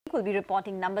will be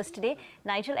reporting numbers today.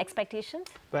 Nigel, expectations?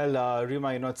 Well,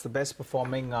 Rima, it's the best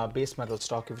performing base metal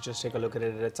stock. If you just take a look at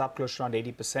it, it's up close to around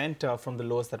 80% from the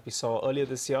lows that we saw earlier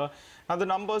this year. Now, the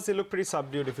numbers, they look pretty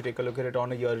subdued if you take a look at it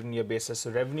on a year-on-year basis.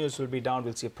 So revenues will be down.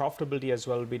 We'll see profitability as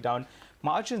well will be down.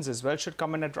 Margins as well should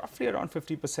come in at roughly around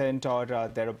 50% or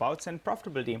thereabouts, and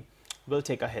profitability will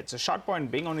take a hit. So short point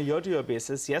being, on a year-to-year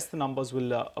basis, yes, the numbers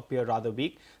will appear rather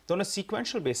weak. Though on a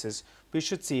sequential basis, we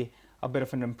should see a bit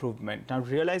of an improvement. Now,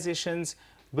 realizations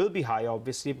will be high,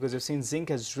 obviously, because we've seen zinc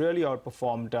has really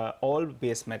outperformed all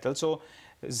base metals. So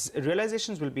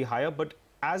realizations will be higher, but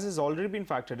as has already been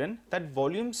factored in, that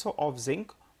volumes of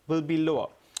zinc will be lower.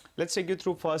 Let's take you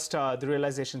through first the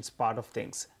realizations part of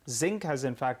things. Zinc has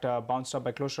in fact bounced up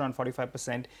by close to around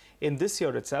 45% in this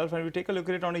year itself. And if we take a look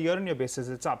at it on a year-on-year basis,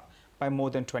 it's up by more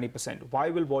than 20%. Why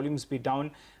will volumes be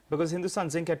down? Because Hindustan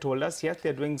Zinc had told us, yes,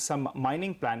 they're doing some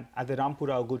mining plan at the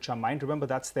Rampura Agucha mine. Remember,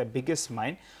 that's their biggest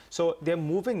mine. So they're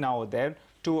moving now there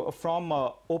from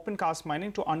open cast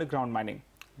mining to underground mining.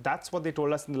 That's what they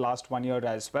told us in the last 1 year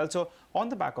as well. So on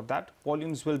the back of that,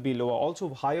 volumes will be lower.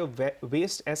 Also, higher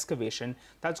waste excavation.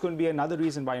 That's going to be another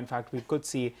reason why, in fact, we could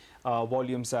see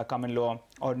volumes come in lower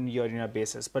on a year-on-year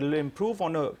basis. But it will improve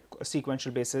on a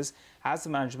sequential basis, as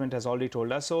the management has already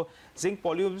told us. So zinc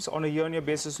volumes on a year-on-year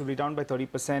basis will be down by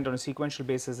 30%. On a sequential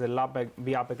basis, they'll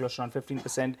be up by close to around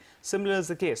 15%. Similar is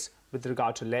the case with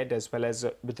regard to lead as well as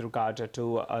with regard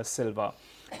to silver.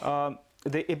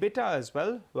 The EBITDA as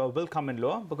well will come in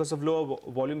lower because of lower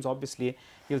volumes. Obviously,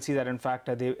 you'll see that in fact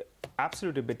the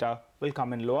absolute EBITDA will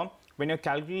come in lower. When you're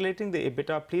calculating the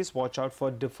EBITDA, please watch out for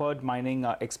deferred mining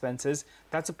expenses.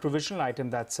 That's a provisional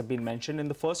item that's been mentioned. In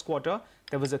the first quarter,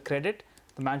 there was a credit.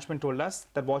 The management told us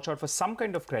that watch out for some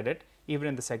kind of credit even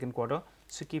in the second quarter.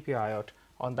 So keep your eye out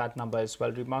on that number as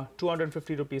well, Rima.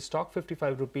 250 rupees stock,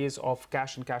 55 rupees of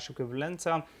cash and cash equivalents.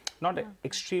 Not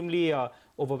extremely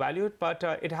overvalued, but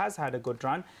it has had a good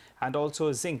run. And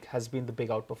also zinc has been the big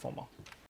outperformer.